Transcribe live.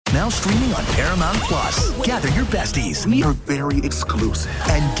Now streaming on Paramount Plus. Gather your besties. We are very exclusive.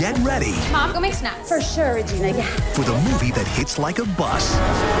 And get ready. Mom, go make snacks. For sure, Regina, yeah. For the movie that hits like a bus.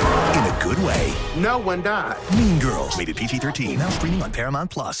 In a good way. No one died. Mean Girls. Rated PG-13. Now streaming on Paramount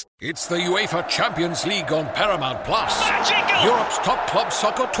Plus. It's the UEFA Champions League on Paramount Plus. Europe's top club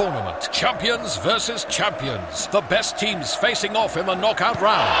soccer tournament. Champions versus champions. The best teams facing off in the knockout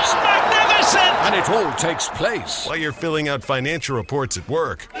rounds. Magnificent! And it all takes place while you're filling out financial reports at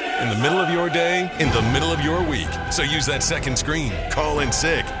work, in the middle of your day, in the middle of your week. So use that second screen. Call in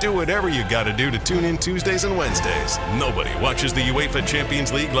sick. Do whatever you got to do to tune in Tuesdays and Wednesdays. Nobody watches the UEFA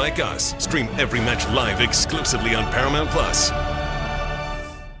Champions League like us. Stream every match live exclusively on Paramount Plus.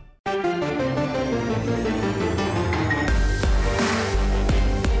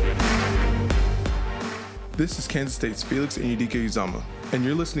 This is Kansas State's Felix Enudike-Uzama, and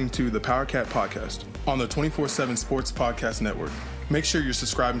you're listening to the Power Cat Podcast on the 24/7 Sports Podcast Network. Make sure you're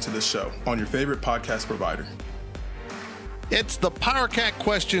subscribing to this show on your favorite podcast provider. It's the Power Cat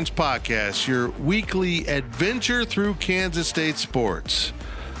Questions Podcast, your weekly adventure through Kansas State sports,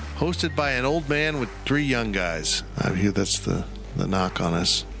 hosted by an old man with three young guys. I hear that's the knock on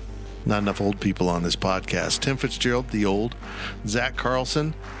us. Not enough old people on this podcast. Tim Fitzgerald, the old. Zach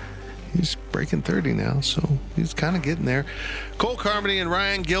Carlson. He's breaking 30 now, so he's kind of getting there. Cole Carmody and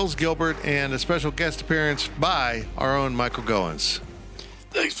Ryan Gills-Gilbert, and a special guest appearance by our own Michael Goins.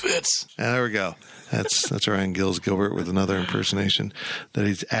 Thanks, Fitz. And there we go. That's Ryan Gills-Gilbert with another impersonation that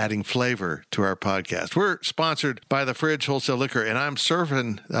he's adding flavor to our podcast. We're sponsored by the Fridge Wholesale Liquor, and I'm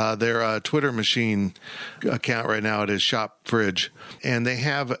surfing their Twitter machine account right now. It is Shop Fridge, and they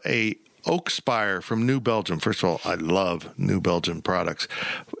have a Oak Spire from New Belgium. First of all, I love New Belgium products.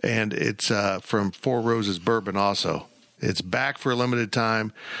 And it's from Four Roses Bourbon also. It's back for a limited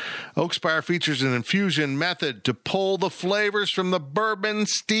time. Oak Spire features an infusion method to pull the flavors from the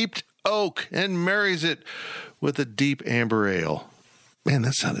bourbon-steeped oak and marries it with a deep amber ale. Man,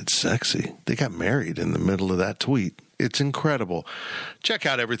 that sounded sexy. They got married in the middle of that tweet. It's incredible. Check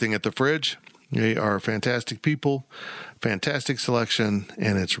out everything at the Fridge. They are fantastic people, fantastic selection,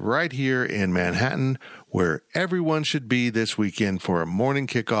 and it's right here in Manhattan where everyone should be this weekend for a morning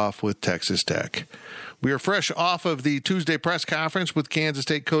kickoff with Texas Tech. We are fresh off of the Tuesday press conference with Kansas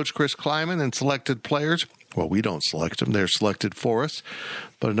State coach Chris Klieman and selected players. Well, we don't select them. They're selected for us.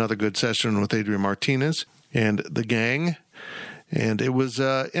 But another good session with Adrian Martinez and the gang. And it was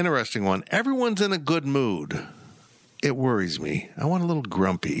an interesting one. Everyone's in a good mood. It worries me. I want a little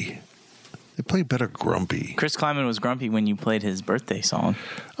grumpy. They play better grumpy. Chris Klieman was grumpy when you played his birthday song.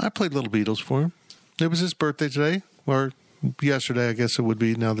 I played Little Beatles for him. It was his birthday today, or yesterday, I guess it would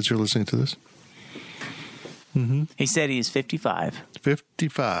be now that you're listening to this. Mm-hmm. He said he's 55.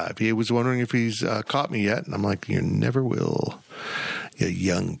 55. He was wondering if he's caught me yet, and I'm like, you never will, you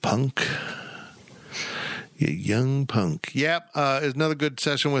young punk. You young punk. Yep, it's another good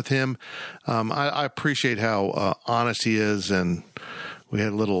session with him. I appreciate how honest he is, and we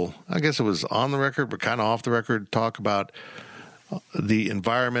had a little, I guess it was on the record, but kind of off the record, talk about the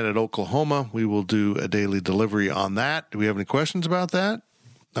environment at Oklahoma. We will do a daily delivery on that. Do we have any questions about that?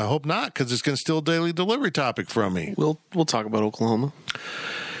 I hope not, because it's going to steal a daily delivery topic from me. We'll talk about Oklahoma.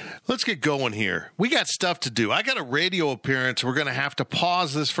 Let's get going here. We got stuff to do. I got a radio appearance we're going to have to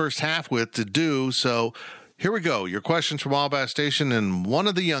pause this first half with to do, so here we go. Your questions from Wabash Station, and one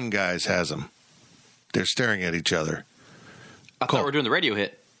of the young guys has them. They're staring at each other. I thought we were doing the radio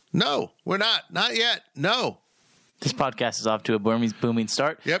hit. No, we're not. Not yet. No. This podcast is off to a booming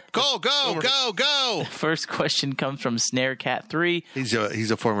start. Yep. Go. First question comes from Snare Cat 3. He's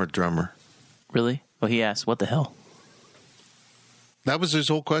a former drummer. Really? Well, he asked, what the hell? That was his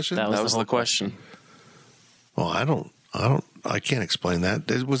whole question? That was the question. Well, I can't explain that.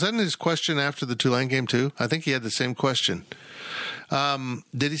 Was that in his question after the Tulane game too? I think he had the same question.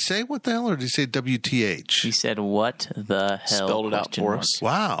 Did he say what the hell, or did he say WTH? He said, what the hell? Spelled it out for us.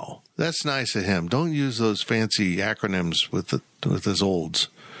 Wow. That's nice of him. Don't use those fancy acronyms with his olds.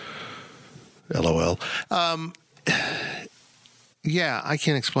 LOL. Yeah, I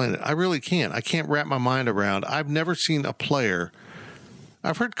can't explain it. I really can't. I can't wrap my mind around. I've never seen a player.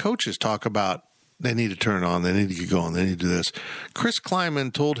 I've heard coaches talk about they need to turn it on, they need to get going, they need to do this. Chris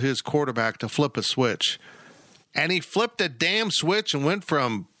Klieman told his quarterback to flip a switch. And he flipped a damn switch and went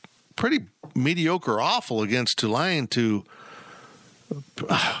from pretty mediocre awful against Tulane to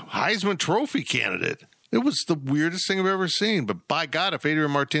Heisman Trophy candidate. It was the weirdest thing I've ever seen. But by God, if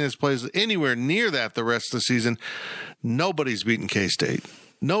Adrian Martinez plays anywhere near that the rest of the season, nobody's beating K-State.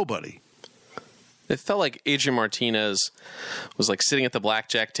 Nobody. It felt like Adrian Martinez was like sitting at the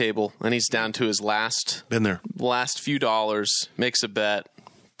blackjack table, and he's down to his last Been there. Last few dollars, makes a bet,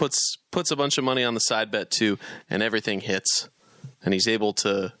 puts a bunch of money on the side bet too, and everything hits, and he's able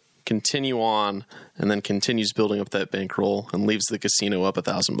to continue on, and then continues building up that bankroll and leaves the casino up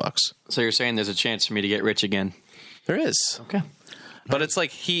 $1,000. So you're saying there's a chance for me to get rich again? There is. Okay. But it's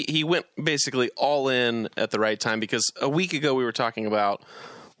like he went basically all in at the right time, because a week ago we were talking about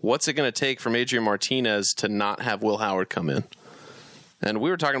what's it going to take from Adrian Martinez to not have Will Howard come in. And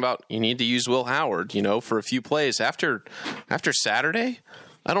we were talking about you need to use Will Howard, for a few plays. After Saturday,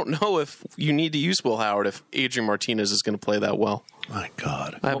 I don't know if you need to use Will Howard if Adrian Martinez is going to play that well. My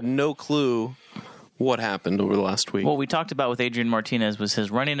God. I have no clue what happened over the last week. What we talked about with Adrian Martinez was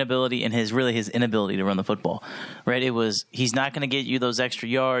his running ability and his inability to run the football, right? It was, he's not going to get you those extra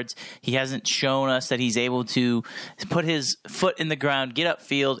yards. He hasn't shown us that he's able to put his foot in the ground, get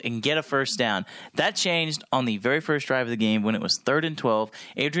upfield, and get a first down. That changed on the very first drive of the game when it was 3rd and 12.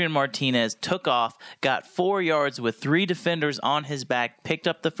 Adrian Martinez took off, got 4 yards with 3 defenders on his back, picked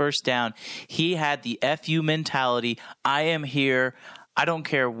up the first down. He had the FU mentality. I am here. I don't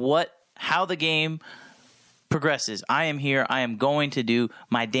care how the game progresses. I am here. I am going to do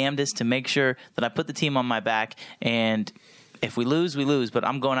my damnedest to make sure that I put the team on my back. And if we lose, we lose. But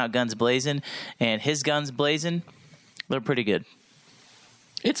I'm going out guns blazing. And his guns blazing, they're pretty good.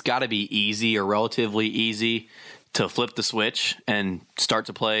 It's got to be easy or relatively easy to flip the switch and start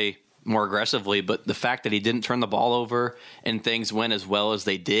to play more aggressively. But the fact that he didn't turn the ball over and things went as well as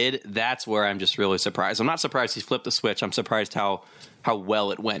they did, that's where I'm just really surprised. I'm not surprised he flipped the switch. I'm surprised how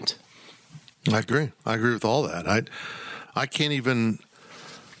well it went. I agree with all that. I can't even.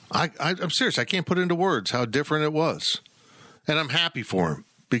 I'm serious. I can't put into words how different it was, and I'm happy for him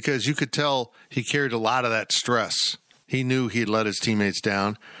because you could tell he carried a lot of that stress. He knew he'd let his teammates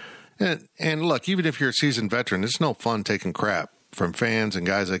down, and look, even if you're a seasoned veteran, it's no fun taking crap from fans and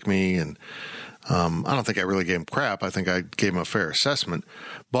guys like me. And I don't think I really gave him crap. I think I gave him a fair assessment,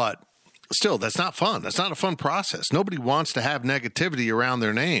 but. Still, that's not fun. That's not a fun process. Nobody wants to have negativity around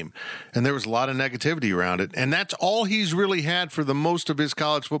their name. And there was a lot of negativity around it. And that's all he's really had for the most of his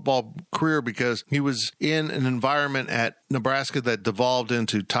college football career because he was in an environment at Nebraska that devolved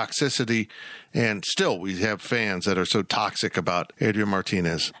into toxicity. And still, we have fans that are so toxic about Adrian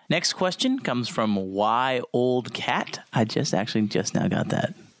Martinez. Next question comes from Why Old Cat. I just now got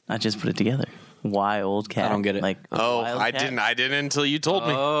that. I just put it together. Why Old Cat? I don't get it. I didn't until you told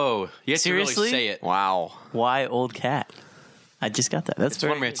me. Oh, you have seriously? to really say it. Wow. Why Old Cat? I just got that. That's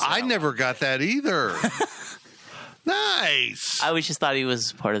very good. I never got that either. Nice. I always just thought he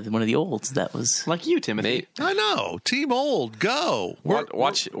was part of one of the olds. That was like you, Timothy. I know. Team Old, go.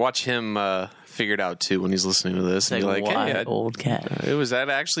 Watch him figure it out too when he's listening to this. Like, and be like, why hey, Old Cat? It was that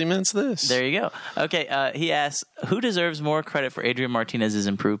actually meant this. There you go. Okay, he asks, who deserves more credit for Adrian Martinez's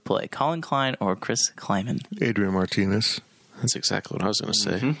improved play, Colin Klein or Chris Kleiman? Adrian Martinez. That's exactly what I was going to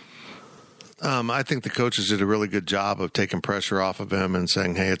say. Mm-hmm. I think the coaches did a really good job of taking pressure off of him and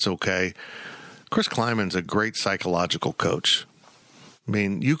saying, hey, it's okay. Chris Kleiman's a great psychological coach. I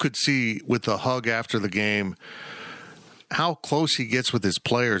mean, you could see with the hug after the game how close he gets with his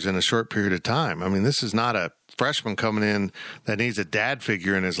players in a short period of time. I mean, this is not a freshman coming in that needs a dad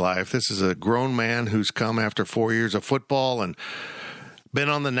figure in his life. This is a grown man who's come after 4 years of football and been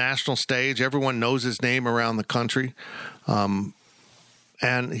on the national stage. Everyone knows his name around the country.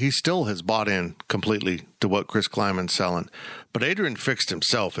 And he still has bought in completely to what Chris Kleiman's selling. But Adrian fixed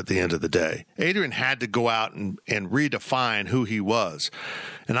himself at the end of the day. Adrian had to go out and redefine who he was.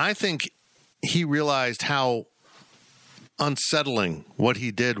 And I think he realized how unsettling what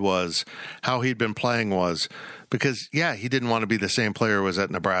he did was, how he'd been playing was. Because, yeah, he didn't want to be the same player who was at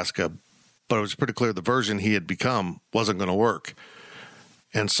Nebraska, but it was pretty clear the version he had become wasn't going to work.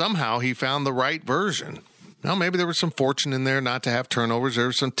 And somehow he found the right version. Now, maybe there was some fortune in there not to have turnovers. There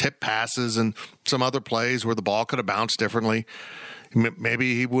were some tip passes and some other plays where the ball could have bounced differently.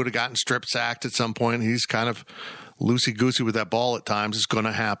 Maybe he would have gotten strip sacked at some point. He's kind of loosey-goosey with that ball at times. It's going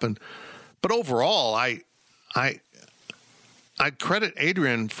to happen. But overall, I credit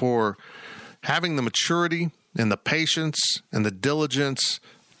Adrian for having the maturity and the patience and the diligence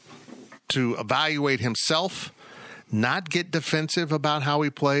to evaluate himself, not get defensive about how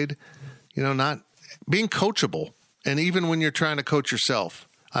he played, not being coachable. And even when you're trying to coach yourself,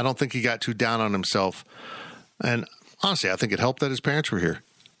 I don't think he got too down on himself. And honestly, I think it helped that his parents were here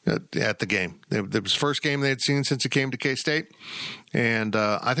at the game. It was the first game they had seen since he came to K-State. And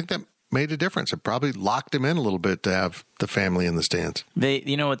I think that made a difference. It probably locked him in a little bit to have the family in the stands.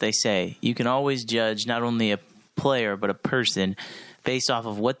 You know what they say? You can always judge not only a player but a person based off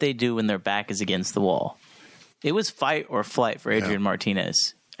of what they do when their back is against the wall. It was fight or flight for Adrian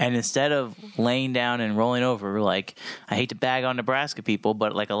Martinez. And instead of laying down and rolling over, like, I hate to bag on Nebraska people,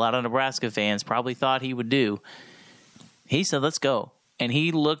 but like a lot of Nebraska fans probably thought he would do, he said, let's go. And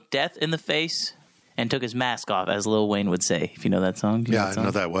he looked death in the face and took his mask off, as Lil Wayne would say. If you know that song. I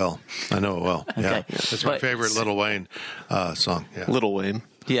know that well. I know it well. Okay. Yeah. That's my favorite Lil Wayne song. Yeah. Little Wayne.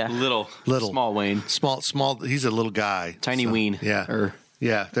 Yeah. Little. Small Wayne. Small. He's a little guy. Tiny Ween. Yeah.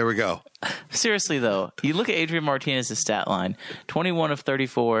 Yeah, there we go. Seriously, though, you look at Adrian Martinez's stat line, 21 of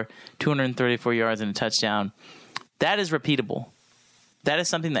 34, 234 yards and a touchdown. That is repeatable. That is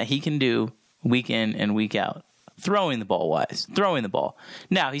something that he can do week in and week out. Throwing the ball.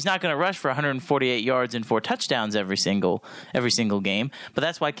 Now, he's not going to rush for 148 yards and 4 touchdowns every single game, but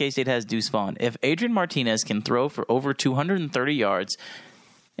that's why K-State has Deuce Vaughn. If Adrian Martinez can throw for over 230 yards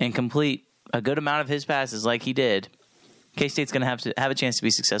and complete a good amount of his passes like he did, K-State's going to have a chance to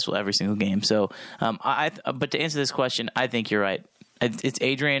be successful every single game. So, but to answer this question, I think you're right. It's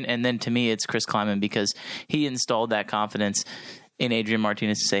Adrian, and then to me, it's Chris Klieman, because he installed that confidence in Adrian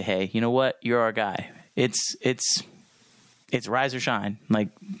Martinez to say, "Hey, you know what? You're our guy. It's rise or shine. Like,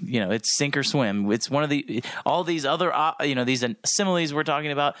 it's sink or swim. It's one of all these other these similes we're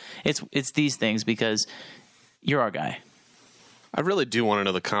talking about. It's these things, because you're our guy." I really do want to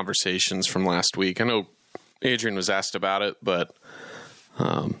know the conversations from last week. I know Adrian was asked about it, but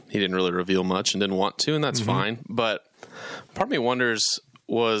he didn't really reveal much and didn't want to, and that's fine. But part of me wonders,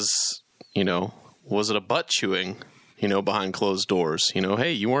 was it a butt chewing, behind closed doors?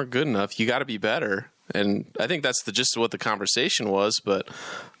 Hey, you weren't good enough. You got to be better. And I think that's the gist of what the conversation was. But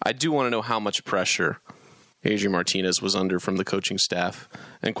I do want to know how much pressure Adrian Martinez was under from the coaching staff.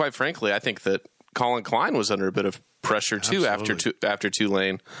 And quite frankly, I think that Colin Klein was under a bit of pressure too after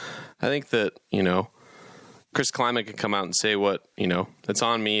Tulane. I think that, Chris Klieman could come out and say it's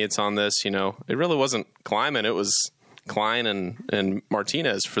on me, it's on this, It really wasn't Klieman, it was Klein and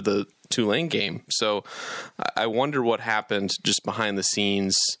Martinez for the Tulane game. So I wonder what happened just behind the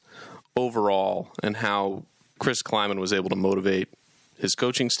scenes overall, and how Chris Klieman was able to motivate his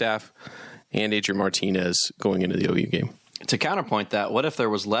coaching staff and Adrian Martinez going into the OU game. To counterpoint that, what if there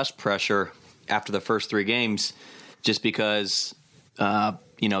was less pressure after the first 3 games, just because,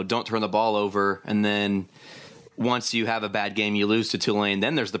 don't turn the ball over, and then once you have a bad game, you lose to Tulane,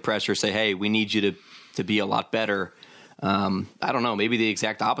 then there's the pressure, say, hey, we need you to be a lot better. I don't know. Maybe the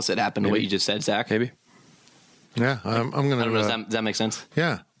exact opposite happened to what you just said, Zach. Maybe. Yeah, I'm going to. I don't know. Does that make sense?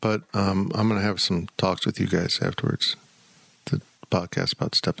 Yeah, but I'm going to have some talks with you guys afterwards. The podcast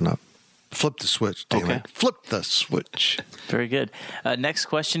about stepping up. Flip the switch, damn it. Flip the switch. Very good. Next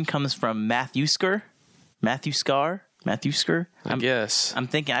question comes from Matthew Scar. I guess. I'm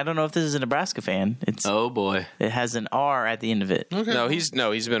thinking, I don't know if this is a Nebraska fan. Oh boy. It has an R at the end of it. Okay. No, he's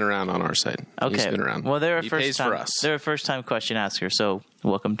been around on our side. Okay. He's been around. Well, they're a first time question asker, so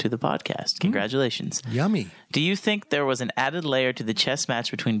welcome to the podcast. Congratulations. Yummy. Do you think there was an added layer to the chess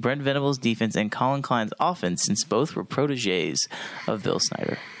match between Brent Venables' defense and Colin Klein's offense, since both were protégés of Bill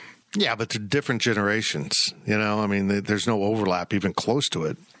Snyder? Yeah, but they're different generations. There's no overlap even close to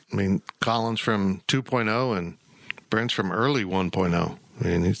it. Colin's from 2.0 and Brent's from early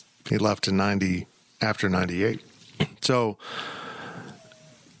 1.0. He left in 90 after 98. So,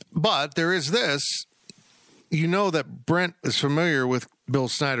 but there is this. That Brent is familiar with Bill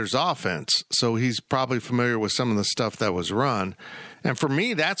Snyder's offense, so he's probably familiar with some of the stuff that was run. And for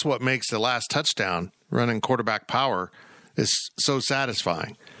me, that's what makes the last touchdown, running quarterback power, is so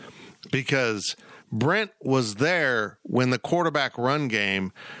satisfying. Because Brent was there when the quarterback run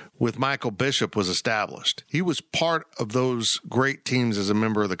game with Michael Bishop was established. He was part of those great teams as a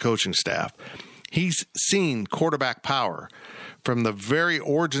member of the coaching staff. He's seen quarterback power from the very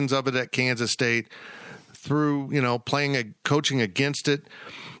origins of it at Kansas State through, coaching against it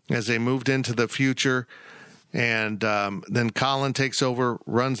as they moved into the future. And then Colin takes over,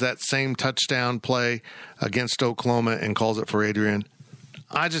 runs that same touchdown play against Oklahoma and calls it for Adrian.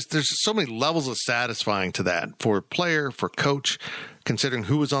 There's so many levels of satisfying to that for player, for coach, considering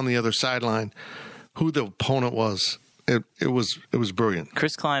who was on the other sideline, who the opponent was. It was brilliant.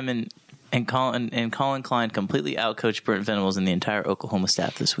 Chris Klieman and Colin Klein completely outcoached Brent Venables and the entire Oklahoma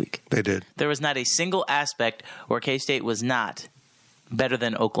staff this week. They did. There was not a single aspect where K-State was not better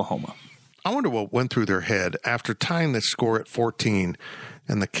than Oklahoma. I wonder what went through their head after tying the score at 14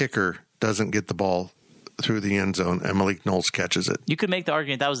 and the kicker doesn't get the ball through the end zone and Malik Knowles catches it. You could make the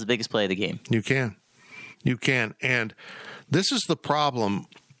argument that was the biggest play of the game. You can. And this is the problem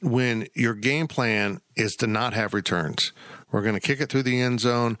when your game plan is to not have returns. We're going to kick it through the end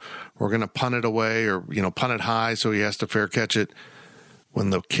zone. We're going to punt it away or, punt it high so he has to fair catch it. when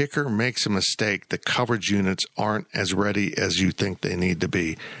the kicker makes a mistake, the coverage units aren't as ready as you think they need to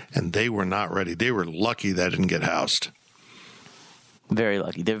be. And they were not ready. They were lucky that didn't get housed. Very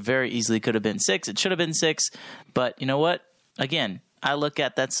lucky. They very easily could have been 6. It should have been 6. But you know what? Again, I look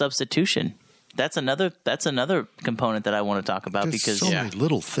at that substitution. That's another component that I want to talk about. There's because so many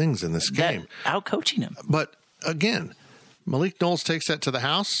little things in this game. Out coaching him. But again, Malik Knowles takes that to the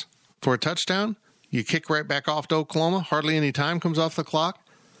house for a touchdown. You kick right back off to Oklahoma. Hardly any time comes off the clock.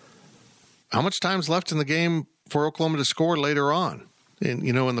 How much time's left in the game for Oklahoma to score later on? In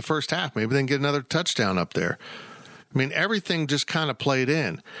the first half, maybe they can get another touchdown up there. I mean, everything just kind of played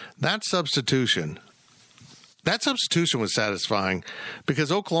in. That substitution was satisfying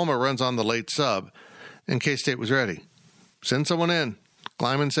because Oklahoma runs on the late sub, and K-State was ready. Send someone in.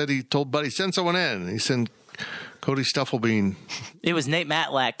 Kleiman said he told Buddy, send someone in. He sent Cody Stufflebean. It was Nate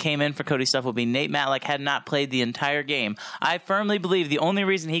Matlack came in for Cody Stufflebean. Nate Matlack had not played the entire game. I firmly believe the only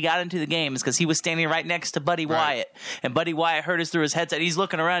reason he got into the game is because he was standing right next to Buddy Wyatt. And Buddy Wyatt heard us through his headset. He's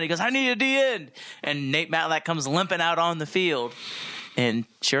looking around. He goes, I need a D-end. And Nate Matlack comes limping out on the field. And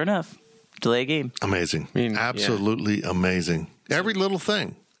sure enough, delay game. Amazing. Absolutely amazing. Every little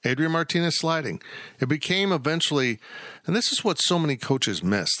thing. Adrian Martinez sliding. It became eventually, and this is what so many coaches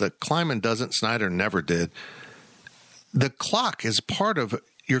miss, that Kleiman doesn't, Snyder never did. The clock is part of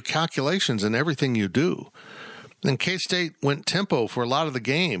your calculations in everything you do. And K-State went tempo for a lot of the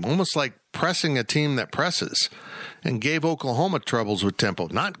game, almost like pressing a team that presses, and gave Oklahoma troubles with tempo.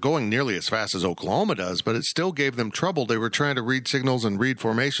 Not going nearly as fast as Oklahoma does, but it still gave them trouble. They were trying to read signals and read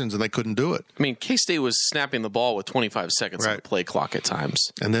formations, and they couldn't do it. I mean, K-State was snapping the ball with 25 seconds on the play clock at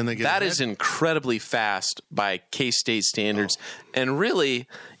times. And then they get that is incredibly fast by K-State standards. And really,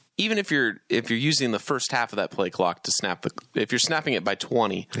 even if you're using the first half of that play clock to snap if you're snapping it by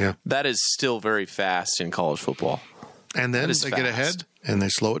 20, that is still very fast in college football. And then they get ahead and they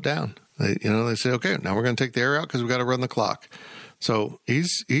slow it down. They say, okay, now we're going to take the air out because we've got to run the clock. So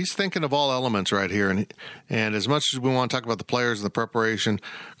he's thinking of all elements right here. And as much as we want to talk about the players and the preparation,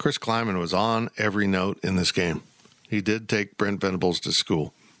 Chris Kleiman was on every note in this game. He did take Brent Venables to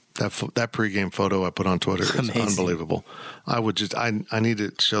school. That pregame photo I put on Twitter is unbelievable. I need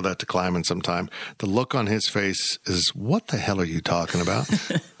to show that to Kleiman sometime. The look on his face is, what the hell are you talking about?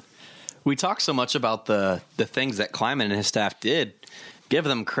 We talk so much about the things that Kleiman and his staff did. Give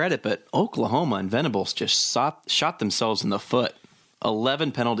them credit, but Oklahoma and Venables just shot themselves in the foot.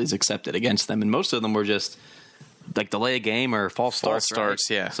 11 penalties accepted against them, and most of them were just like delay a game or false starts. Right?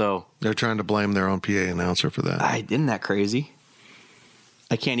 Yeah. So they're trying to blame their own PA announcer for that. Isn't that crazy?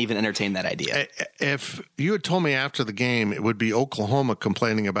 I can't even entertain that idea. If you had told me after the game it would be Oklahoma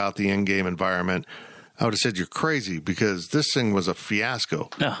complaining about the in-game environment, I would have said you're crazy because this thing was a fiasco.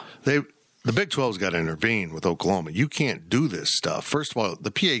 No. The Big 12's got to intervene with Oklahoma. You can't do this stuff. First of all,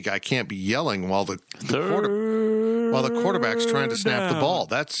 the PA guy can't be yelling while the quarterback's trying to snap the ball.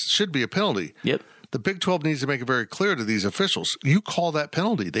 That should be a penalty. Yep. The Big 12 needs to make it very clear to these officials. You call that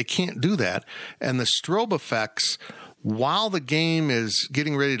penalty. They can't do that. And the strobe effects while the game is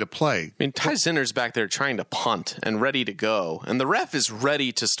getting ready to play. I mean, Ty Zinner's back there trying to punt and ready to go. And the ref is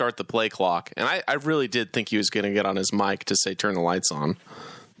ready to start the play clock. And I really did think he was going to get on his mic to say, turn the lights on.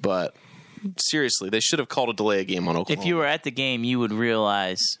 But seriously, they should have called a delay game on Oklahoma. If you were at the game, you would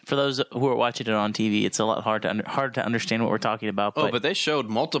realize, for those who are watching it on TV, it's a lot hard to understand what we're talking about. But they showed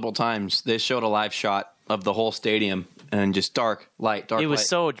multiple times. They showed a live shot of the whole stadium and just dark light. It was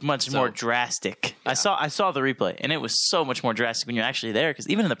so much more drastic. Yeah. I saw the replay, and it was so much more drastic when you're actually there. Because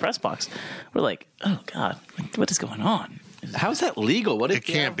even in the press box, we're like, "Oh God, what is going on?" How is that legal? What if it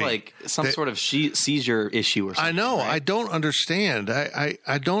can't have like some sort of seizure issue or something? I know. Right? I don't understand.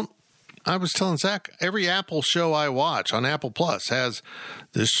 I don't. I was telling Zach, every Apple show I watch on Apple Plus has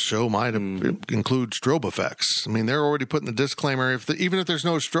this show might include strobe effects. I mean, they're already putting the disclaimer, even if there's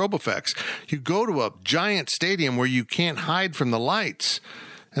no strobe effects. You go to a giant stadium where you can't hide from the lights,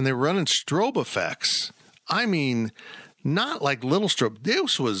 and they're running strobe effects. I mean, not like little strobe.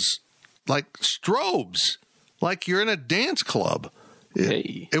 This was like strobes, like you're in a dance club.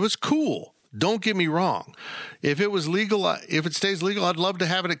 It was cool. Don't get me wrong. If it was legal, if it stays legal, I'd love to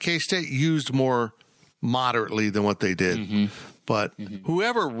have it at K-State used more moderately than what they did. Mm-hmm. But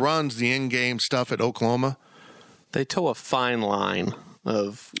whoever runs the in-game stuff at Oklahoma, they toe a fine line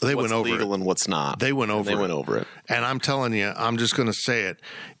of what's legal and what's not. They went over it. And I'm telling you, I'm just going to say it.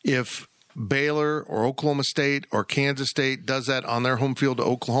 If Baylor or Oklahoma State or Kansas State does that on their home field to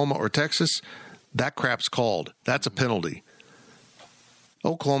Oklahoma or Texas, that crap's called. That's a penalty.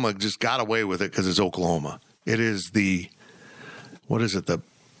 Oklahoma just got away with it because it's Oklahoma. It is the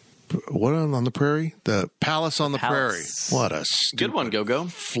what on the prairie? The Palace on the Prairie. What a good one, Go-Go.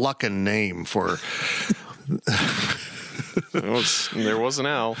 Flucking name for there was an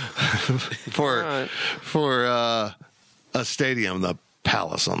L for a stadium. The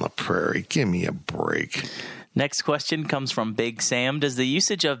Palace on the Prairie. Give me a break. Next question comes from Big Sam. Does the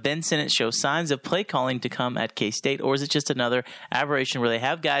usage of Ben Sinnott show signs of play calling to come at K-State, or is it just another aberration where they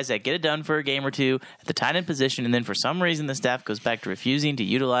have guys that get it done for a game or two at the tight end position, and then for some reason the staff goes back to refusing to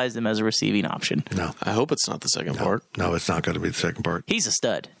utilize them as a receiving option? No. I hope it's not the second part. No, it's not going to be the second part. He's a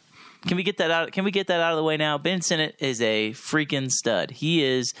stud. Can we get that out? Can we get that out of the way now? Ben Sinnott is a freaking stud. He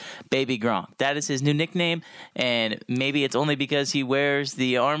is Baby Gronk. That is his new nickname, and maybe it's only because he wears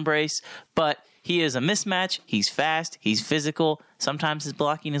the arm brace, but he is a mismatch. He's fast. He's physical. Sometimes his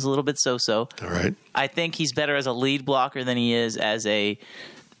blocking is a little bit so-so. All right. I think he's better as a lead blocker than he is as a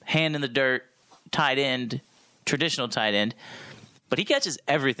hand-in-the-dirt tight end, traditional tight end. But he catches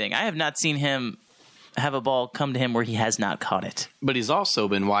everything. I have not seen him have a ball come to him where he has not caught it. But he's also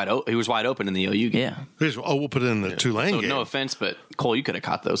been wide open. He was wide open in the OU game. Yeah. We'll put it in the Tulane game. No offense, but Cole, you could have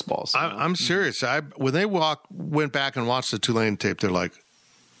caught those balls. I'm serious. When they went back and watched the Tulane tape, they're like,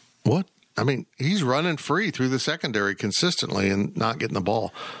 what? I mean, he's running free through the secondary consistently and not getting the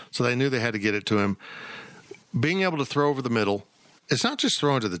ball. So they knew they had to get it to him. Being able to throw over the middle, it's not just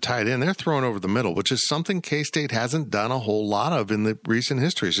throwing to the tight end. They're throwing over the middle, which is something K-State hasn't done a whole lot of in the recent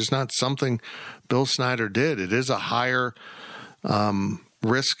history. It's just not something Bill Snyder did. It is a higher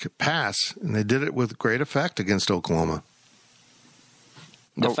risk pass, and they did it with great effect against Oklahoma.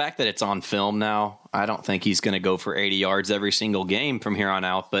 The fact that it's on film now, I don't think he's going to go for 80 yards every single game from here on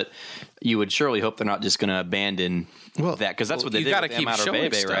out, but you would surely hope they're not just going to abandon that, because that's what they did with Amado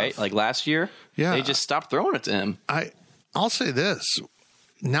Bebe, right? Like last year, they just stopped throwing it to him. I'll say this.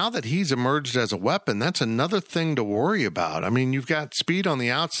 Now that he's emerged as a weapon, that's another thing to worry about. I mean, you've got speed on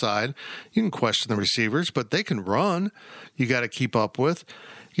the outside. You can question the receivers, but they can run. You got to keep up with.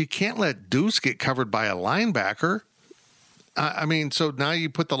 You can't let Deuce get covered by a linebacker. I mean, so now you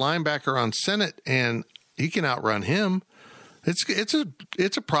put the linebacker on Sinnott, and he can outrun him.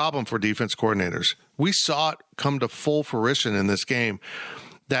 It's a problem for defense coordinators. We saw it come to full fruition in this game.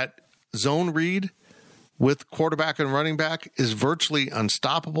 That zone read with quarterback and running back is virtually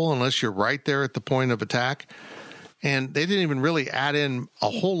unstoppable unless you're right there at the point of attack. And they didn't even really add in a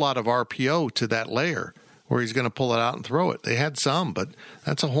whole lot of RPO to that layer where he's going to pull it out and throw it. They had some, but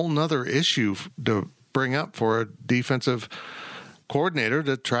that's a whole nother issue to bring up for a defensive coordinator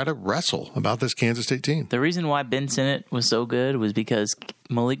to try to wrestle about this Kansas State team. The reason why Ben Sinnott was so good was because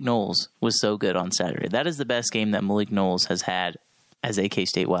Malik Knowles was so good on Saturday. That is the best game that Malik Knowles has had as a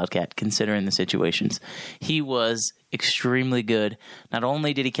K-State Wildcat, considering the situations. He was extremely good. Not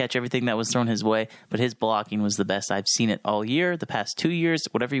only did he catch everything that was thrown his way, but his blocking was the best I've seen it all year, the past 2 years,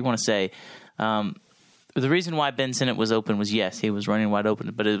 whatever you want to say. The reason why Ben Sinnott was open was, yes, he was running wide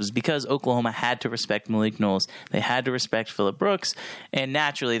open, but it was because Oklahoma had to respect Malik Knowles. They had to respect Phillip Brooks, and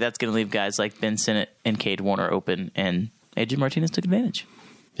naturally that's going to leave guys like Ben Sinnott and Cade Warner open, and AJ Martinez took advantage.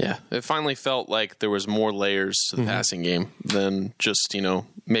 Yeah, it finally felt like there was more layers to the passing game than just,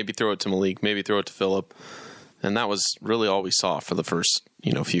 maybe throw it to Malik, maybe throw it to Phillip. And that was really all we saw for the first,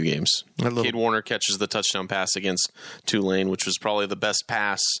 few games. Cade Warner catches the touchdown pass against Tulane, which was probably the best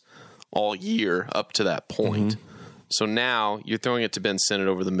pass all year up to that point. So now you're throwing it to Ben Sinnott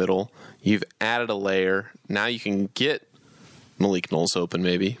over the middle. You've added a layer. Now you can get Malik Knowles open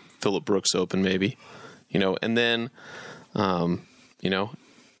maybe, Phillip Brooks open maybe, and then,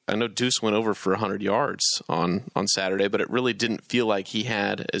 I know Deuce went over for 100 yards on Saturday, but it really didn't feel like he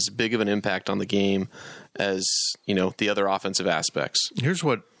had as big of an impact on the game as, the other offensive aspects. Here's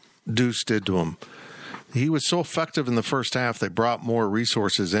what Deuce did to him. He was so effective in the first half, they brought more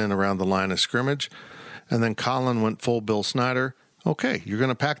resources in around the line of scrimmage. And then Colin went full Bill Snyder. Okay, you're going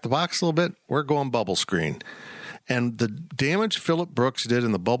to pack the box a little bit? We're going bubble screen. And the damage Phillip Brooks did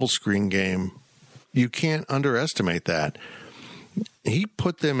in the bubble screen game, you can't underestimate that. He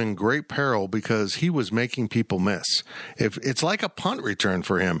put them in great peril because he was making people miss. If it's like a punt return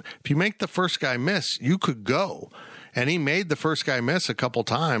for him. If you make the first guy miss, you could go. And he made the first guy miss a couple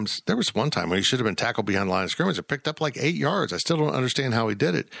times. There was one time when he should have been tackled behind the line of scrimmage. It picked up like 8 yards. I still don't understand how he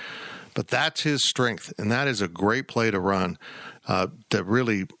did it. But that's his strength, and that is a great play to run to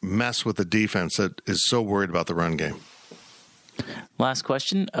really mess with the defense that is so worried about the run game. Last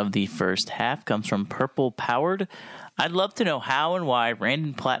question of the first half comes from Purple Powered. I'd love to know how and why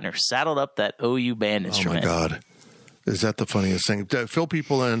Brandon Plattner saddled up that OU band instrument. Oh, my God. Is that the funniest thing? To fill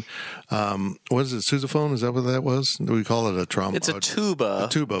people in, what is it, sousaphone? Is that what that was? We call it a trombone. It's a tuba.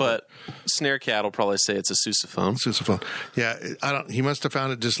 But Snare Cat will probably say it's a sousaphone. Sousaphone. Yeah, he must have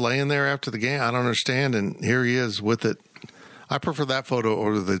found it just laying there after the game. I don't understand, and here he is with it. I prefer that photo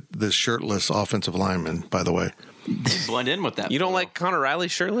over the shirtless offensive lineman, by the way. Blend in with that. You don't like Connor Riley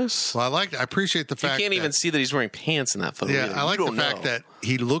shirtless? Well, I appreciate the fact you can't even see that he's wearing pants in that photo. Yeah, I like the fact that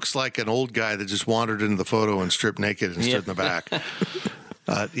he looks like an old guy that just wandered into the photo and stripped naked and stood in the back.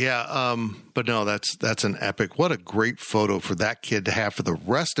 But no, that's an epic. What a great photo for that kid to have for the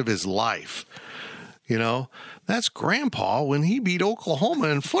rest of his life. You know, that's Grandpa when he beat Oklahoma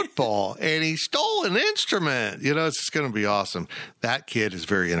in football and he stole an instrument. You know, it's just going to be awesome. That kid is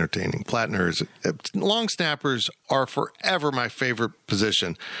very entertaining. Long snappers are forever my favorite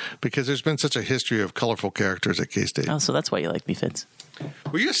position because there's been such a history of colorful characters at K-State. Oh, so that's why you like me, Fitz.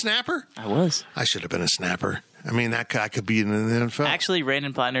 Were you a snapper? I was. I should have been a snapper. I mean, that guy could be in the NFL. Actually,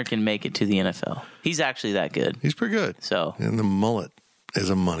 Brandon Plattner can make it to the NFL. He's actually that good. He's pretty good. And the mullet is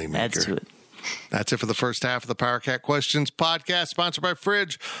a moneymaker. Adds to it. That's it for the first half of the Power Cat Questions podcast, sponsored by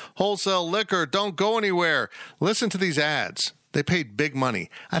Fridge Wholesale Liquor. Don't go anywhere. Listen to these ads. They paid big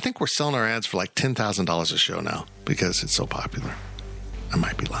money. I think we're selling our ads for like $10,000 a show now because it's so popular. I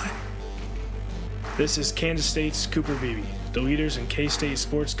might be lying. This is Kansas State's Cooper Beebe. The leaders in K-State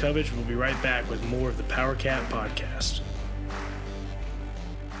sports coverage will be right back with more of the Power Cat podcast.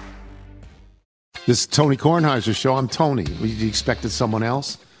 This is Tony Kornheiser's show. I'm Tony. You expected someone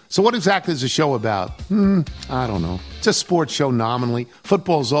else? So what exactly is the show about? I don't know. It's a sports show nominally.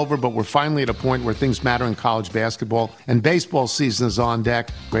 Football's over, but we're finally at a point where things matter in college basketball, and baseball season is on deck.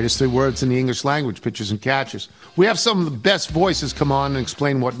 Greatest 3 words in the English language, pitchers and catchers. We have some of the best voices come on and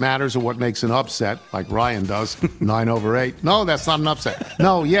explain what matters or what makes an upset, like Ryan does, 9/8. No, that's not an upset.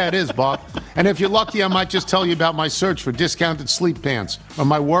 No, yeah, it is, Bob. And if you're lucky, I might just tell you about my search for discounted sleep pants or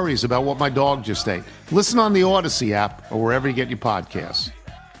my worries about what my dog just ate. Listen on the Odyssey app or wherever you get your podcasts.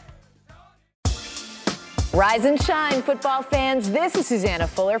 Rise and shine, football fans. This is Susanna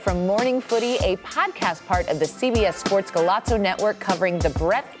Fuller from Morning Footy, a podcast part of the CBS Sports Golazo Network covering the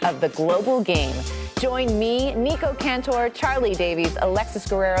breadth of the global game. Join me, Nico Cantor, Charlie Davies, Alexis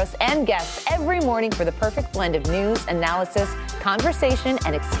Guerreros, and guests every morning for the perfect blend of news, analysis, conversation,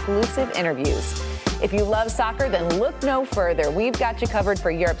 and exclusive interviews. If you love soccer, then look no further. We've got you covered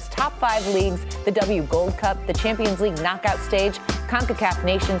for Europe's top 5 leagues, the W Gold Cup, the Champions League knockout stage, CONCACAF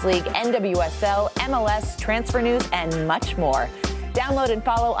Nations League, NWSL, MLS, transfer news, and much more. Download and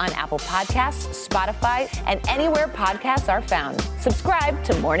follow on Apple Podcasts, Spotify, and anywhere podcasts are found. Subscribe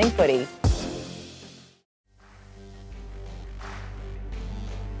to Morning Footy.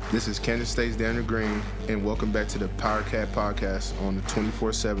 This is Kansas State's Daniel Green, and welcome back to the Power Cat Podcast on the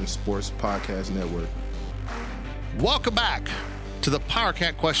 24/7 Sports Podcast Network. Welcome back to the Power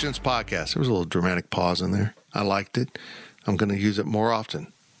Cat Questions podcast. There was a little dramatic pause in there. I liked it. I'm going to use it more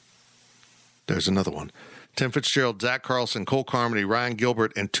often. There's another one. Tim Fitzgerald, Zach Carlson, Cole Carmody, Ryan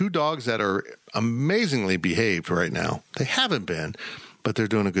Gilbert, and 2 dogs that are amazingly behaved right now. They haven't been, but they're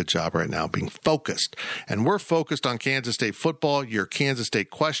doing a good job right now being focused. And we're focused on Kansas State football, your Kansas State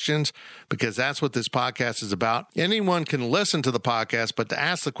questions, because that's what this podcast is about. Anyone can listen to the podcast, but to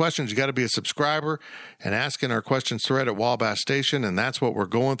ask the questions, you got to be a subscriber and ask in our questions thread at Wabash Station, and that's what we're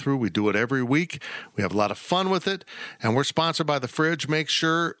going through. We do it every week. We have a lot of fun with it, and we're sponsored by The Fridge. Make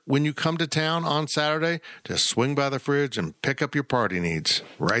sure when you come to town on Saturday, just swing by The Fridge and pick up your party needs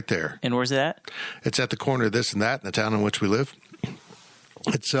right there. And where's it at? It's at the corner of this and that in the town in which we live.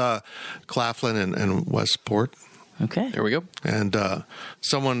 It's Claflin and Westport. Okay. There we go. And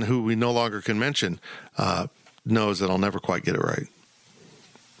someone who we no longer can mention knows that I'll never quite get it right.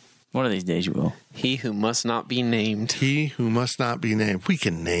 One of these days you will. He who must not be named. He who must not be named. We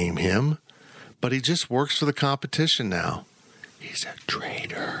can name him, but he just works for the competition now. He's a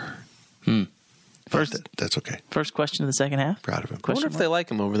traitor. First, that's okay. First question of the second half. Proud of him. I wonder if they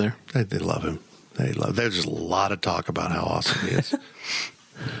like him over there. They love him. There's just a lot of talk about how awesome he is.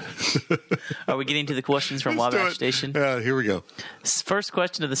 Are we getting to the questions from Wabash Station? Yeah, here we go. First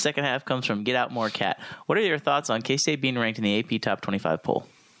question of the second half comes from Get Out More Cat. What are your thoughts on K-State being ranked in the AP Top 25 poll?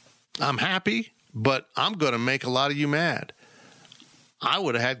 I'm happy, but I'm going to make a lot of you mad. I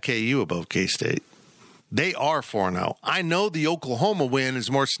would have had KU above K-State. They are 4-0. I know the Oklahoma win is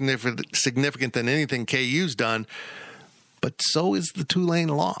more significant than anything KU's done, but so is the Tulane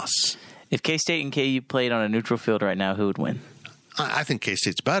loss. If K-State and KU played on a neutral field right now, who would win? I think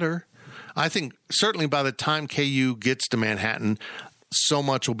K-State's better. I think certainly by the time KU gets to Manhattan, so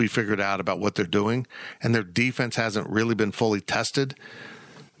much will be figured out about what they're doing, and their defense hasn't really been fully tested.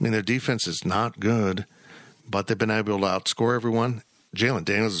 I mean, their defense is not good, but they've been able to outscore everyone. Jalen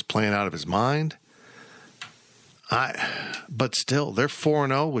Daniels is playing out of his mind. But still, they're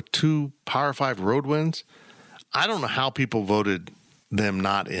 4-0 with 2 Power 5 road wins. I don't know how people voted them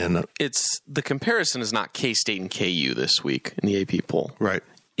not in. It's the comparison is not K-State and KU this week in the AP poll. Right.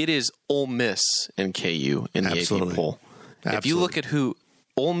 It is Ole Miss and KU in the AP poll. Absolutely. If you look at who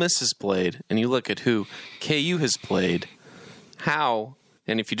Ole Miss has played and you look at who KU has played, how,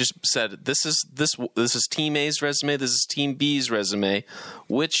 and if you just said this is Team A's resume, this is Team B's resume,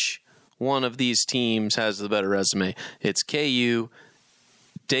 which one of these teams has the better resume? It's KU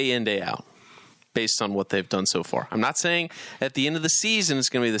day in, day out, based on what they've done so far. I'm not saying at the end of the season it's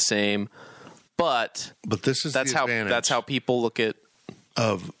going to be the same, but this is that's how people look at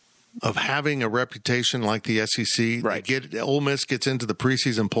of having a reputation like the SEC. Right. Ole Miss gets into the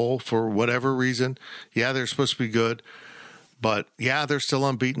preseason poll for whatever reason. Yeah, they're supposed to be good, but yeah, they're still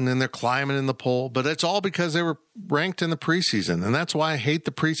unbeaten and they're climbing in the poll. But it's all because they were ranked in the preseason, and that's why I hate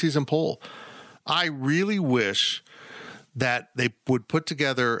the preseason poll. I really wish that they would put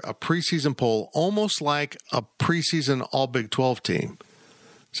together a preseason poll almost like a preseason All Big 12 team.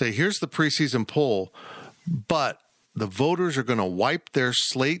 Say, here's the preseason poll, but the voters are going to wipe their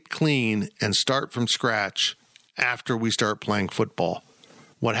slate clean and start from scratch after we start playing football.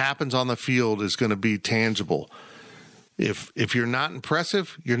 What happens on the field is going to be tangible. If you're not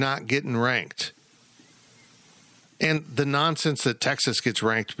impressive, you're not getting ranked. And the nonsense that Texas gets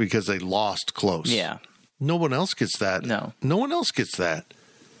ranked because they lost close. Yeah. No one else gets that. No one else gets that.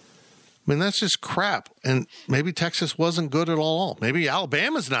 I mean, that's just crap. And maybe Texas wasn't good at all. Maybe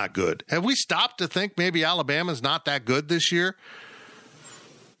Alabama's not good. Have we stopped to think maybe Alabama's not that good this year?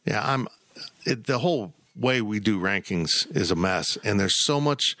 Yeah, the whole way we do rankings is a mess. And there's so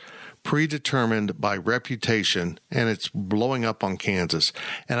much predetermined by reputation, and it's blowing up on Kansas.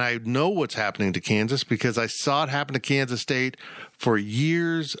 And I know what's happening to Kansas because I saw it happen to Kansas State for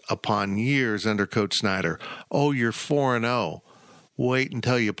years upon years under Coach Snyder. Oh, you're 4-0. Wait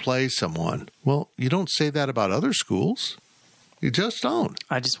until you play someone. Well, you don't say that about other schools. You just don't.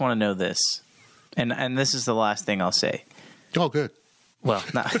 I just want to know this, and this is the last thing I'll say. Oh, good. Well,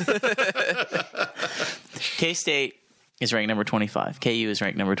 K-State is ranked number 25. KU is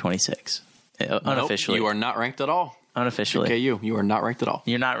ranked number 26. Unofficially. Nope, you are not ranked at all. Unofficially. KU, you are not ranked at all.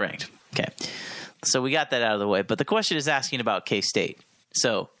 You're not ranked. Okay. So we got that out of the way. But the question is asking about K-State.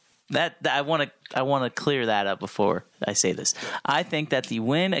 So that I want to clear that up before I say this. I think that the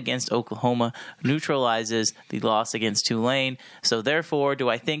win against Oklahoma neutralizes the loss against Tulane. So therefore, do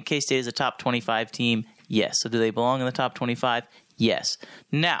I think K-State is a top 25 team? Yes. So do they belong in the top 25? Yes.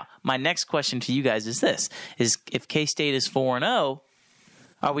 Now, my next question to you guys is this: is if K-State is 4-0,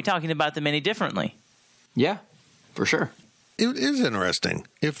 are we talking about them any differently? Yeah, for sure. It is interesting.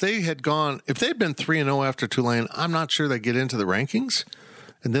 If they'd been 3-0 after Tulane, I'm not sure they get into the rankings.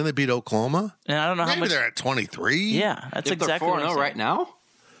 And then they beat Oklahoma. And I don't know how much they're at 23. Yeah, that's exactly what I'm saying. 4-0 right now.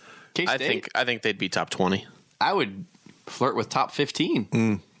 K-State? I think they'd be top 20. I would flirt with top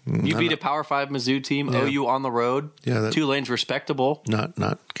 15. You beat a Power 5 Mizzou team. Yeah. OU on the road. Yeah, Tulane's respectable.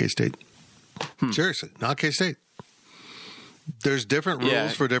 Not K-State. Seriously, not K-State. There's different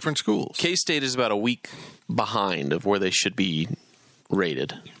rules for different schools. K-State is about a week behind of where they should be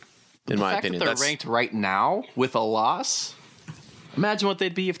rated, in my opinion. The fact that they're ranked right now with a loss, imagine what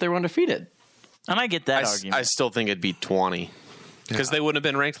they'd be if they were undefeated. And I get that argument. I still think it'd be 20 because they wouldn't have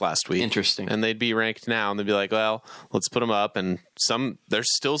been ranked last week. Interesting. And they'd be ranked now, and they'd be like, well, let's put them up. And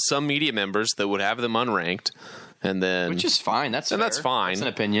there's still some media members that would have them unranked. And then, which is fine. That's fine. That's an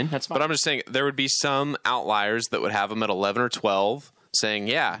opinion. That's fine. But I'm just saying there would be some outliers that would have them at 11 or 12 saying,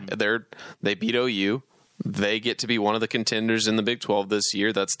 yeah, they beat OU. They get to be one of the contenders in the Big 12 this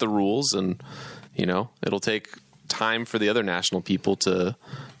year. That's the rules. And, it'll take time for the other national people to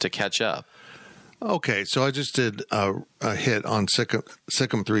catch up. Okay, so I just did a hit on Sikkim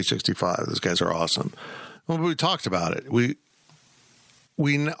 365. Those guys are awesome. Well, we talked about it. We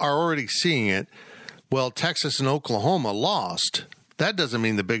are already seeing it. Well, Texas and Oklahoma lost. That doesn't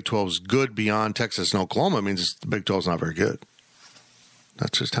mean the Big 12 is good beyond Texas and Oklahoma. It means the Big 12 is not very good.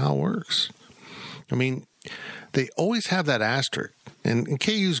 That's just how it works. I mean, they always have that asterisk. And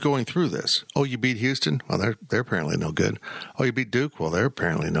KU's going through this. Oh, you beat Houston? Well, they're apparently no good. Oh, you beat Duke? Well, they're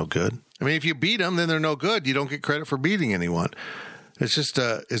apparently no good. I mean, if you beat them, then they're no good. You don't get credit for beating anyone. It's just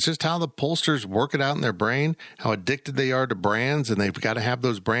how the pollsters work it out in their brain, how addicted they are to brands, and they've got to have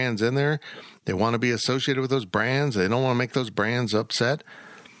those brands in there. They want to be associated with those brands. They don't want to make those brands upset.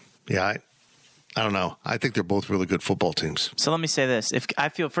 Yeah, I don't know. I think they're both really good football teams. So let me say this.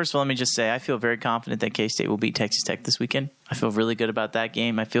 First of all, let me just say I feel very confident that K-State will beat Texas Tech this weekend. I feel really good about that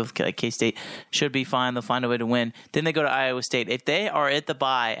game. I feel like K-State should be fine. They'll find a way to win. Then they go to Iowa State. If they are at the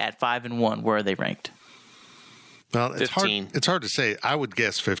bye at 5-1, where are they ranked? Well, it's 15. It's hard to say. I would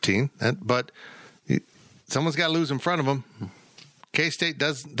guess 15, but someone's got to lose in front of them. K-State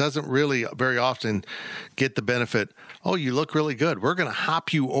doesn't really very often get the benefit. Oh, you look really good. We're going to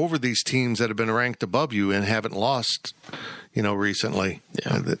hop you over these teams that have been ranked above you and haven't lost, recently.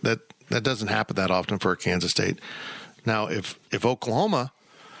 Yeah. That doesn't happen that often for Kansas State. Now, if Oklahoma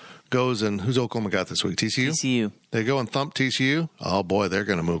goes and who's Oklahoma got this week? TCU? TCU. They go and thump TCU. Oh boy, they're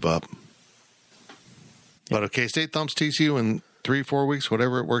going to move up. But if K-State thumps TCU in 3-4 weeks,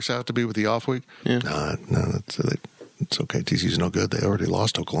 whatever it works out to be with the off week, no, it's okay. TCU's no good. They already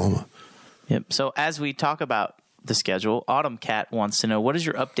lost Oklahoma. Yep. So as we talk about the schedule, Autumn Cat wants to know, what is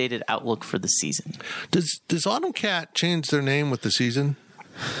your updated outlook for the season? Does Autumn Cat change their name with the season?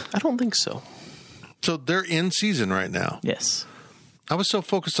 I don't think so. So they're in season right now. Yes. I was so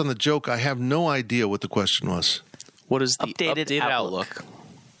focused on the joke, I have no idea what the question was. What is the updated outlook?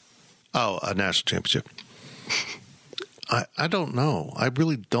 Oh, a national championship. I don't know. I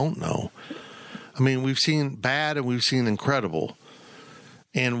really don't know. I mean, we've seen bad and we've seen incredible.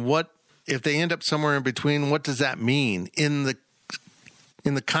 And what if they end up somewhere in between? What does that mean in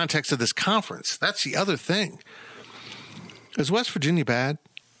the context of this conference? That's the other thing. Is West Virginia bad?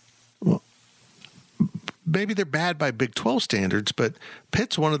 Well, maybe they're bad by Big 12 standards, but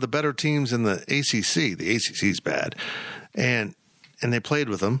Pitt's one of the better teams in the ACC. The ACC's bad, and they played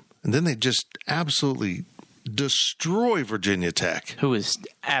with them, and then they just absolutely destroy Virginia Tech, who is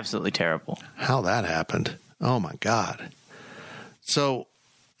absolutely terrible. How that happened? Oh my God! So,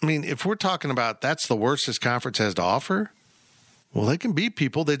 I mean, if we're talking about that's the worst this conference has to offer, well, they can beat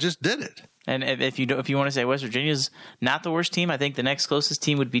people. They just did it. And if you want to say West Virginia's not the worst team, I think the next closest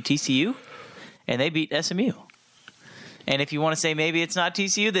team would be TCU, and they beat SMU. And if you want to say maybe it's not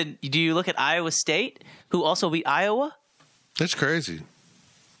TCU, then do you look at Iowa State, who also beat Iowa? That's crazy.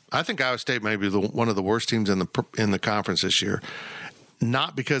 I think Iowa State may be one of the worst teams in the conference this year,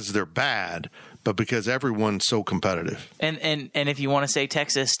 not because they're bad, but because everyone's so competitive. And if you want to say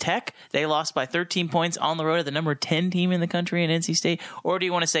Texas Tech, they lost by 13 points on the road to the number 10 team in the country in NC State. Or do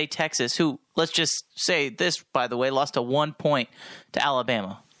you want to say Texas, who, let's just say this, by the way, lost a 1 point to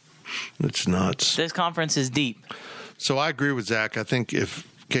Alabama? It's nuts. This conference is deep. So I agree with Zach. I think if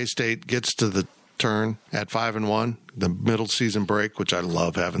K-State gets to the turn at 5-1, the middle season break, which I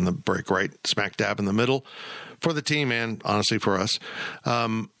love having the break right smack dab in the middle for the team and honestly for us,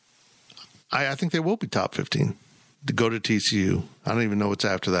 I think they will be top 15 to go to TCU. I don't even know what's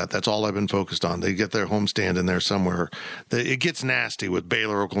after that. That's all I've been focused on. They get their homestand in there somewhere. It gets nasty with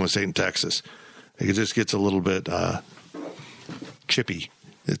Baylor, Oklahoma State, and Texas. It just gets a little bit chippy.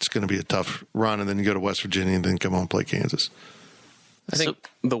 It's going to be a tough run, and then you go to West Virginia and then come home and play Kansas. I think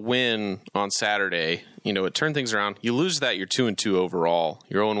the win on Saturday, it turned things around. You lose that, you're 2-2 overall.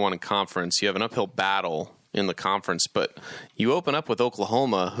 You're 0-1 in conference. You have an uphill battle in the conference, but you open up with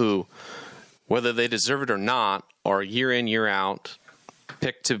Oklahoma, who, whether they deserve it or not, are year in, year out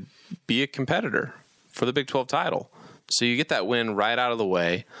picked to be a competitor for the Big 12 title. So you get that win right out of the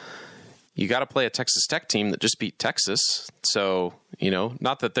way. You got to play a Texas Tech team that just beat Texas. So,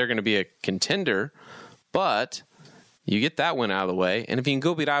 not that they're going to be a contender, but you get that win out of the way. And if you can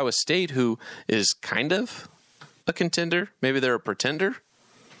go beat Iowa State, who is kind of a contender, maybe they're a pretender,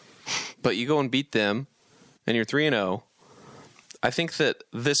 but you go and beat them and you're 3-0. I think that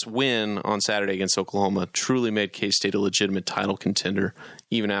this win on Saturday against Oklahoma truly made K-State a legitimate title contender,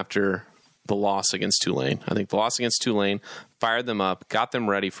 even after the loss against Tulane. I think the loss against Tulane fired them up, got them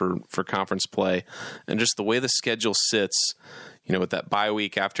ready for conference play, and just the way the schedule sits, with that bye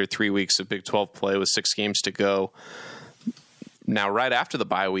week after 3 weeks of Big 12 play with 6 games to go. Now, right after the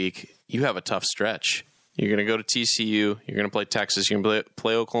bye week, you have a tough stretch. You're going to go to TCU, you're going to play Texas, you're going to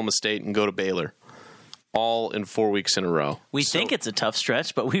play Oklahoma State, and go to Baylor. All in 4 weeks in a row. We think it's a tough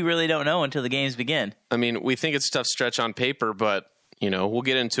stretch, but we really don't know until the games begin. I mean, we think it's a tough stretch on paper, but, we'll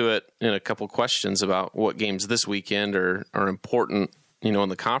get into it in a couple questions about what games this weekend are important, in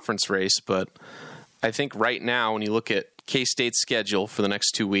the conference race. But I think right now, when you look at K-State's schedule for the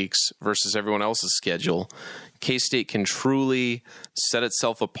next 2 weeks versus everyone else's schedule, K-State can truly set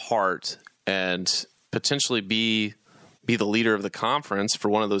itself apart and potentially be the leader of the conference for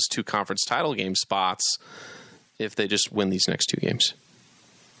one of those 2 conference title game spots if they just win these next 2 games.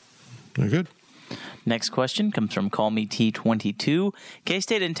 Very good. Next question comes from Call Me T22.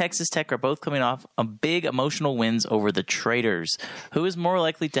 K-State and Texas Tech are both coming off a big emotional wins over the Traitors. Who is more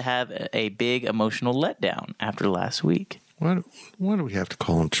likely to have a big emotional letdown after last week? Why do we have to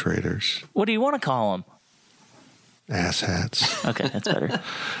call them traitors? What do you want to call them? Asshats. Okay, that's better.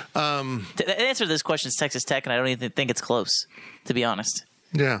 The answer to this question is Texas Tech, and I don't even think it's close, to be honest.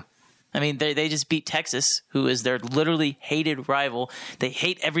 Yeah. I mean, they just beat Texas, who is their literally hated rival. They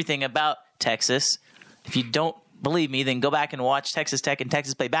hate everything about Texas. If you don't believe me, then go back and watch Texas Tech and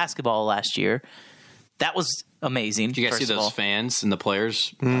Texas play basketball last year. That was amazing. Did you guys see those fans and the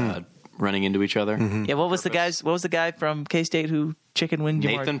players running into each other? Mm-hmm. Yeah, what was the guy from K-State who chicken winged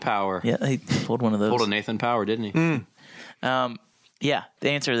Nathan Power. Yeah, he pulled one of those. Pulled a Nathan Power, didn't he? Yeah, the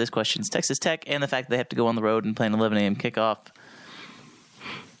answer to this question is Texas Tech, and the fact that they have to go on the road and play an 11 a.m. kickoff.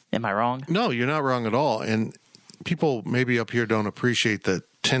 Am I wrong? No, you're not wrong at all. And people maybe up here don't appreciate the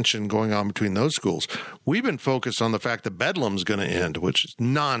tension going on between those schools. We've been focused on the fact that Bedlam's going to end, which is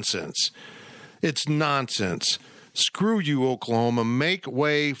nonsense. It's nonsense. Screw you, Oklahoma. Make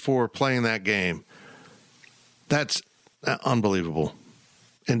way for playing that game. That's unbelievable.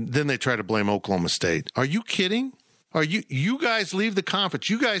 And then they try to blame Oklahoma State. Are you kidding? Are you guys leave the conference.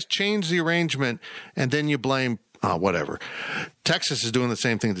 You guys change the arrangement, and then you blame whatever. Texas is doing the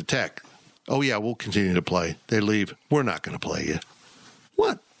same thing to Tech. Oh, yeah, we'll continue to play. They leave. We're not going to play you.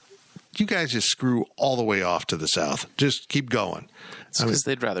 What? You guys just screw all the way off to the south. Just keep going. Because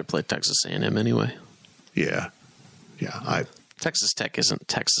they'd rather play Texas A&M anyway. Yeah. Yeah. Texas Tech isn't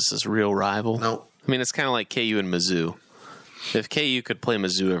Texas's real rival. No. I mean, it's kind of like KU and Mizzou. If KU could play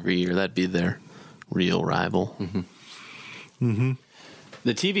Mizzou every year, that'd be their real rival. Mm-hmm. Mm-hmm.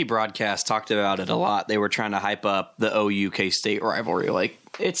 The TV broadcast talked about it a lot. They were trying to hype up the OU K-State rivalry. Like,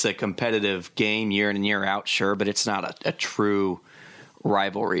 it's a competitive game year in and year out, sure, but it's not a true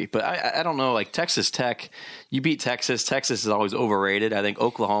rivalry. But I don't know, like Texas Tech, you beat Texas. Texas is always overrated. I think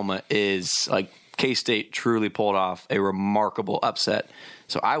Oklahoma is, like, K-State truly pulled off a remarkable upset.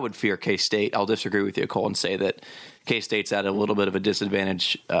 So I would fear K-State. I'll disagree with you, Cole, and say that K-State's at a little bit of a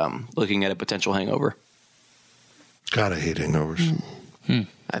disadvantage looking at a potential hangover. God, I hate hangovers.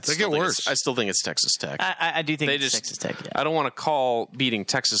 They get worse. I still think it's Texas Tech. I do think it's Texas Tech. Yeah. I don't want to call beating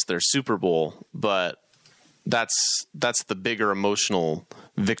Texas their Super Bowl, but that's the bigger emotional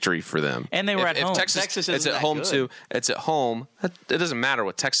victory for them. And they were at home. Texas it's at home too. It's at home. It doesn't matter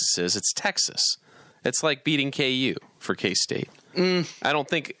what Texas is. It's Texas. It's like beating KU for K-State. I don't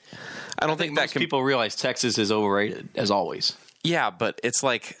think most people realize Texas is overrated as always. Yeah, but it's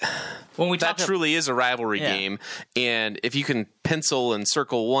like that truly is a rivalry game, and if you can pencil and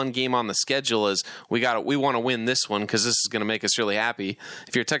circle one game on the schedule as we want to win this one because this is going to make us really happy.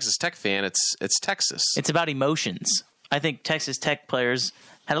 If you're a Texas Tech fan, it's Texas. It's about emotions. I think Texas Tech players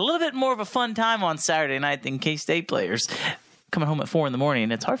had a little bit more of a fun time on Saturday night than K-State players. Coming home at 4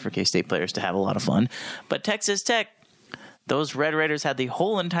 a.m, it's hard for K-State players to have a lot of fun, but Texas Tech. Those Red Raiders had the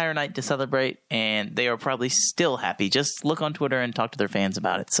whole entire night to celebrate, and they are probably still happy. Just look on Twitter and talk to their fans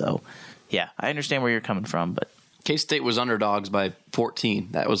about it. So, yeah, I understand where you're coming from, but K-State was underdogs by 14.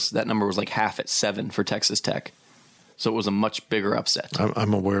 That number was like half at 7 for Texas Tech. So it was a much bigger upset.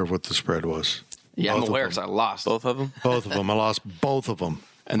 I'm aware of what the spread was. Yeah, I'm aware because I lost both of them. Both of them. I lost both of them.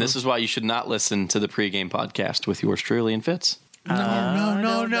 And this is why you should not listen to the pregame podcast with yours truly and Fitz. No.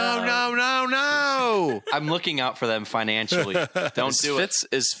 I'm looking out for them financially. Don't do it.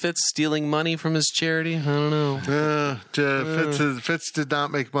 Is Fitz stealing money from his charity? I don't know. Fitz did not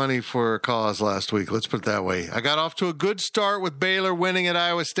make money for a cause last week. Let's put it that way. I got off to a good start with Baylor winning at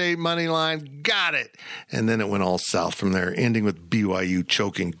Iowa State money line. Got it. And then it went all south from there, ending with BYU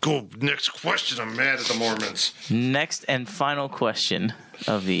choking. Go, next question. I'm mad at the Mormons. Next and final question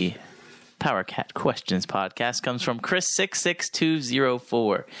of the PowerCat Questions podcast comes from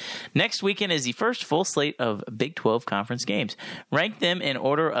Chris66204. Next weekend is the first full slate of Big 12 conference games. Rank them in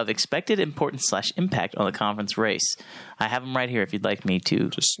order of expected importance / impact on the conference race. I have them right here if you'd like me to.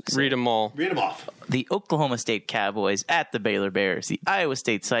 Just read them all. Read them off. The Oklahoma State Cowboys at the Baylor Bears. The Iowa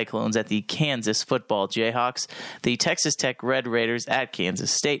State Cyclones at the Kansas Football Jayhawks. The Texas Tech Red Raiders at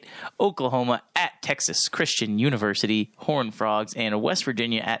Kansas State. Oklahoma at Texas Christian University. Horned Frogs. And West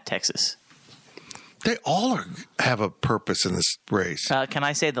Virginia at Texas. They all have a purpose in this race. Can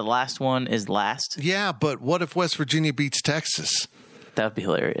I say the last one is last? Yeah, but what if West Virginia beats Texas? That would be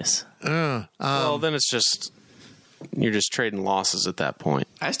hilarious. Well, then it's just you're just trading losses at that point.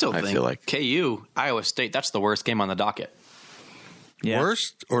 I feel like KU, Iowa State, that's the worst game on the docket. Yeah.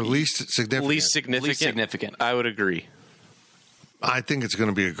 Worst or least significant? Least significant. Least significant. I would agree. I think it's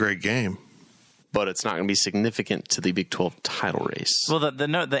going to be a great game. but it's not going to be significant to the Big 12 title race. Well,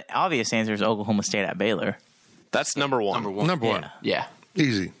 the obvious answer is Oklahoma State at Baylor. That's number one. Number one. Yeah.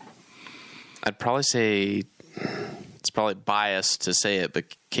 Easy. I'd probably say it's probably biased to say it, but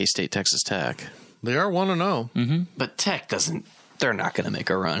K-State, Texas Tech. They are 1-0. But Tech doesn't. They're not going to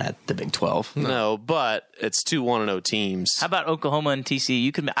make a run at the Big 12. No, but it's 2 1-0 teams. How about Oklahoma and TCU?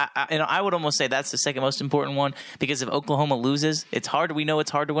 You can. I would almost say that's the second most important one, because if Oklahoma loses, it's hard. We know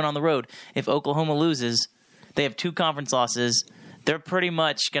it's hard to win on the road. If Oklahoma loses, they have 2 conference losses. They're pretty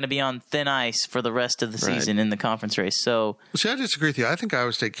much going to be on thin ice for the rest of the season in the conference race. So, see, I disagree with you. I think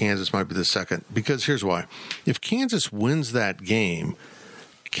Iowa State, Kansas might be the second, because here's why. If Kansas wins that game,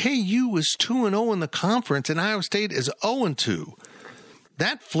 KU is 2-0 in the conference, and Iowa State is 0-2.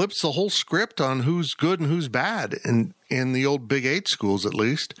 That flips the whole script on who's good and who's bad in the old Big 8 schools, at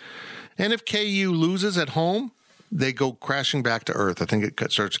least. And if KU loses at home, they go crashing back to earth. I think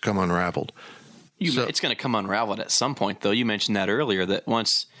it starts to come unraveled. It's going to come unraveled at some point, though. You mentioned that earlier, that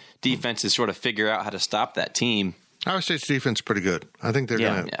once defenses sort of figure out how to stop that team. Iowa State's defense is pretty good. I think they're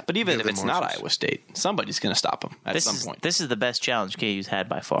going to. Yeah, but even if it's not Iowa State, somebody's going to stop them at some point. This is the best challenge KU's had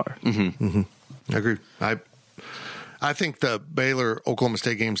by far. I agree. I think the Baylor-Oklahoma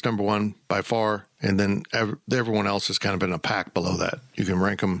State game's number one by far, and then everyone else has kind of been a pack below that. You can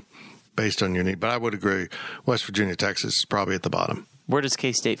rank them based on your need, but I would agree West Virginia, Texas is probably at the bottom. Where does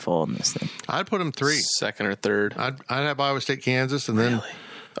K-State fall in this thing? I'd put them 3. Second or third. I'd have Iowa State, Kansas, and then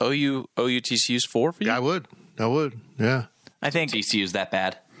OU TCU's 4 for you? I would. Yeah. I think TCU's that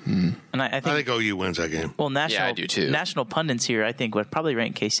bad. And I think OU wins that game. Well, I do too. National pundits here, I think, would probably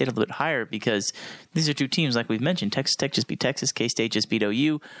rank K-State a little bit higher, because these are 2 teams, like we've mentioned. Texas Tech just beat Texas. K-State just beat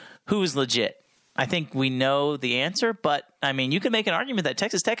OU. Who is legit? I think we know the answer, but, I mean, you can make an argument that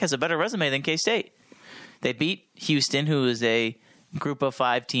Texas Tech has a better resume than K-State. They beat Houston, who is a Group of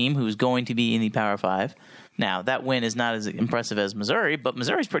 5 team who's going to be in the Power 5. Now, that win is not as impressive as Missouri, but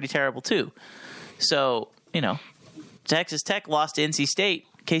Missouri's pretty terrible too. So, Texas Tech lost to NC State.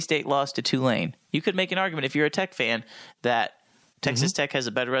 K-State lost to Tulane. You could make an argument, if you're a Tech fan, that Texas Tech has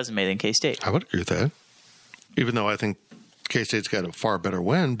a better resume than K-State. I would agree with that. Even though I think K-State's got a far better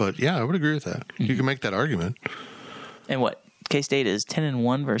win, but yeah, I would agree with that. You can make that argument. And what? K-State is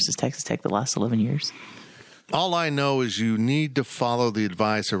 10-1 versus Texas Tech the last 11 years. All I know is you need to follow the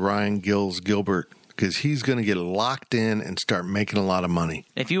advice of Ryan Gilbert, because he's going to get locked in and start making a lot of money.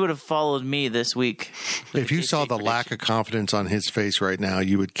 If you would have followed me this week, if you saw the lack of confidence on his face right now,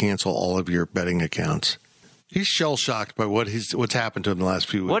 you would cancel all of your betting accounts. He's shell-shocked by what's happened to him the last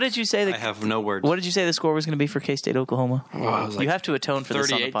few weeks. What did you say? I have no words. What did you say the score was going to be for K-State, Oklahoma? You have to atone for this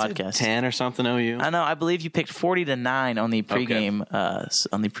on the podcast. 38-10 or something, OU. I know. I believe you picked 40-9 on the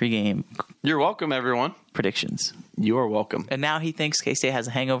pregame. Okay. You're welcome, everyone. Predictions. You are welcome. And now he thinks K-State has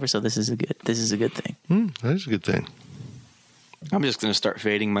a hangover, so this is a good thing. That is a good thing. I'm just going to start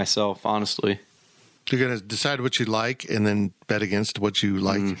fading myself, honestly. You're going to decide what you like and then bet against what you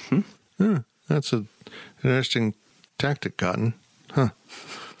like. That's an interesting tactic, Cotton.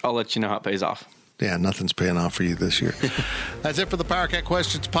 I'll let you know how it pays off. Yeah, nothing's paying off for you this year. That's it for the PowerCat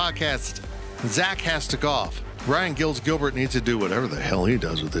Questions podcast. Zach has to golf. Ryan Gilbert needs to do whatever the hell he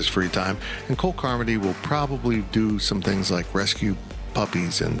does with his free time. And Cole Carmody will probably do some things like rescue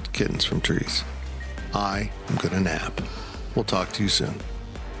puppies and kittens from trees. I am going to nap. We'll talk to you soon.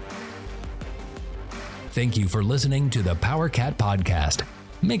 Thank you for listening to the PowerCat Podcast.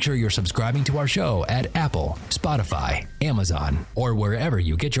 Make sure you're subscribing to our show at Apple, Spotify, Amazon, or wherever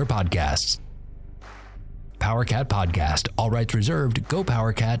you get your podcasts. PowerCat Podcast. All rights reserved.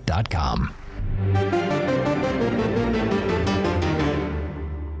 GoPowerCat.com.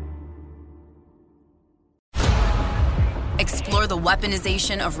 Explore the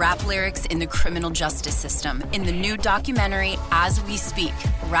weaponization of rap lyrics in the criminal justice system in the new documentary, As We Speak,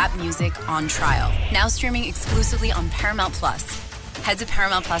 Rap Music on Trial. Now streaming exclusively on Paramount+. Head to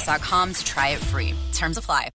ParamountPlus.com to try it free. Terms apply.